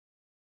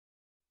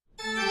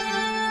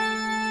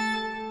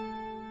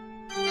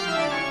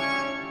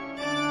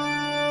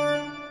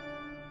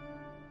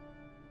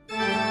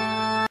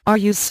Are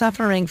you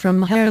suffering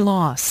from hair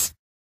loss?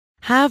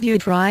 Have you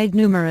tried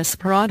numerous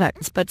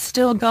products but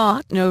still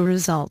got no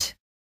result?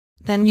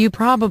 Then you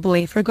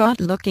probably forgot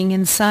looking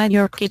inside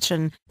your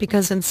kitchen,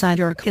 because inside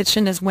your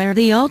kitchen is where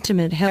the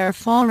ultimate hair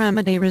fall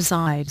remedy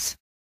resides.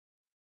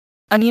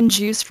 Onion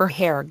juice for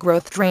hair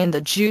growth. Drain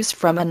the juice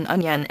from an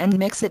onion and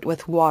mix it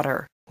with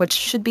water, which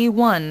should be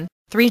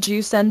 1:3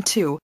 juice and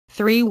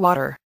 2:3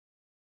 water.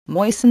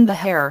 Moisten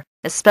the hair,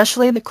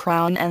 especially the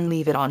crown, and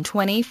leave it on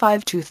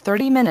 25 to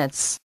 30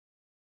 minutes.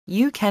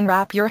 You can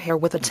wrap your hair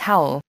with a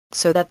towel,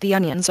 so that the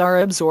onions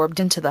are absorbed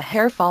into the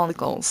hair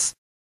follicles.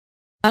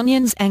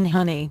 Onions and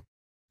honey.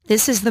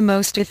 This is the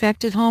most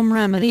effective home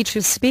remedy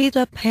to speed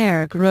up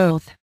hair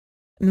growth.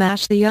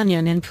 Mash the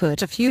onion and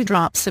put a few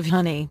drops of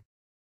honey.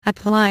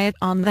 Apply it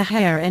on the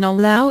hair and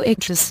allow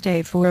it to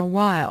stay for a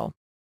while.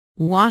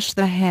 Wash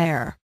the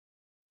hair.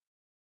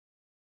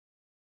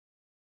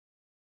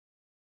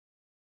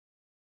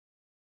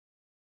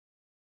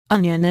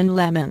 Onion and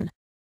lemon.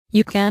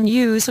 You can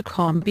use a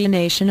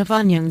combination of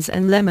onions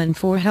and lemon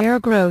for hair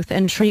growth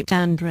and treat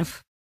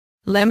dandruff.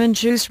 Lemon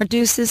juice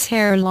reduces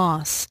hair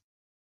loss.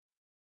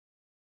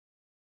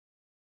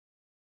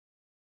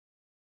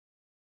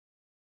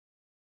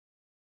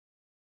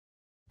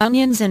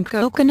 Onions and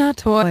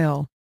coconut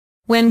oil.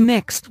 When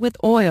mixed with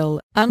oil,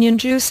 onion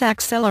juice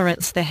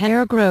accelerates the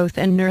hair growth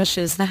and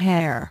nourishes the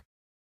hair.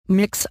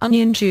 Mix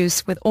onion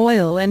juice with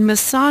oil and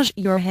massage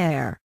your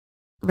hair.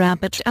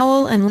 Wrap a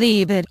towel and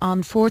leave it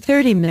on for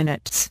 30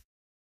 minutes.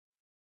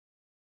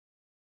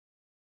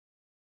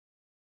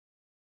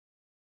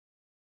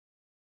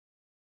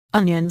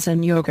 Onions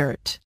and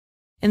yogurt.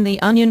 In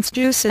the onions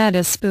juice, add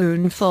a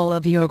spoonful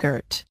of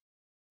yogurt.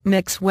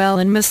 Mix well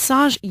and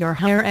massage your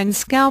hair and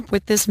scalp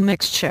with this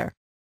mixture.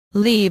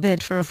 Leave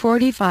it for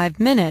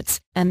 45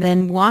 minutes, and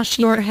then wash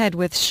your head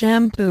with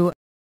shampoo.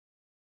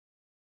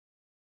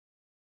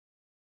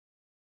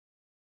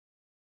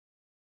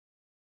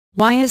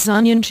 Why is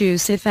onion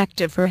juice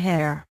effective for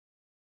hair?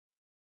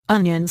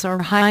 Onions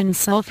are high in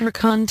sulfur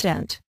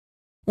content.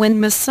 When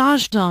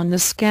massaged on the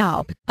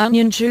scalp,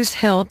 onion juice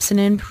helps in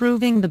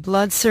improving the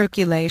blood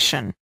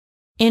circulation.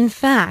 In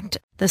fact,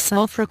 the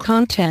sulfur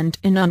content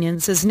in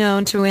onions is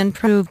known to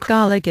improve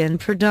collagen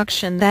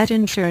production, that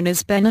in turn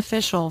is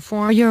beneficial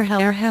for your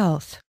hair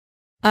health.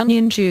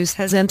 Onion juice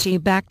has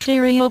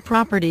antibacterial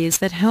properties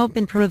that help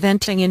in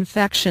preventing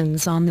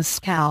infections on the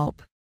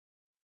scalp.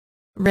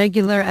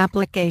 Regular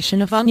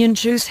application of onion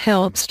juice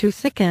helps to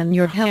thicken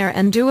your hair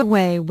and do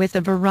away with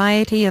a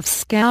variety of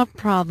scalp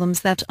problems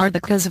that are the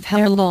cause of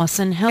hair loss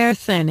and hair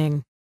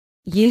thinning.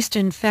 Yeast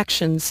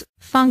infections,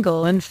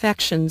 fungal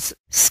infections,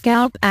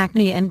 scalp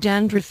acne and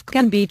dandruff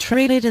can be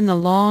treated in the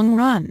long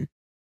run.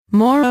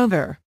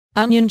 Moreover,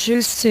 onion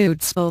juice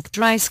suits both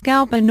dry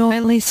scalp and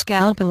oily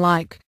scalp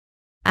alike.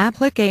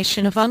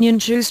 Application of onion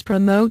juice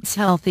promotes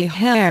healthy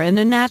hair in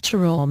a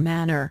natural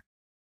manner.